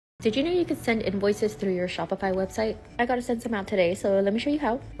Did you know you could send invoices through your Shopify website? I gotta send some out today, so let me show you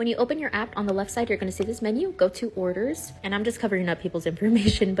how. When you open your app, on the left side, you're gonna see this menu, go to orders, and I'm just covering up people's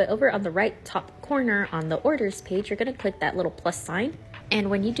information, but over on the right top corner on the orders page, you're gonna click that little plus sign. And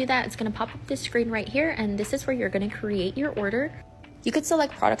when you do that, it's gonna pop up this screen right here, and this is where you're gonna create your order. You could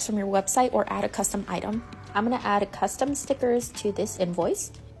select products from your website or add a custom item. I'm gonna add custom stickers to this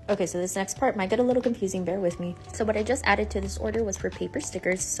invoice. Okay, so this next part might get a little confusing, bear with me. So what I just added to this order was for paper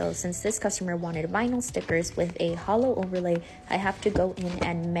stickers. So since this customer wanted vinyl stickers with a hollow overlay, I have to go in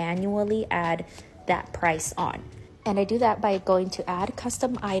and manually add that price on. And I do that by going to add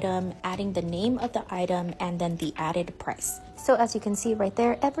custom item, adding the name of the item, and then the added price. So as you can see right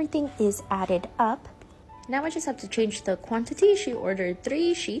there, everything is added up. Now I just have to change the quantity. She ordered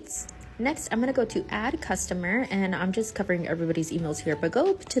 3 sheets. Next, I'm gonna go to add customer, and I'm just covering everybody's emails here, but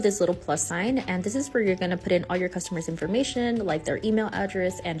go to this little plus sign, and this is where you're gonna put in all your customers' information, like their email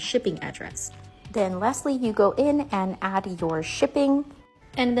address and shipping address. Then lastly, you go in and add your shipping.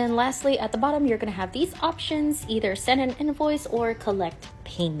 And then lastly, at the bottom, you're gonna have these options, either send an invoice or collect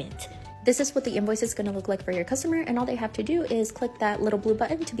payment. This is what the invoice is gonna look like for your customer, and all they have to do is click that little blue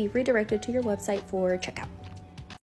button to be redirected to your website for checkout.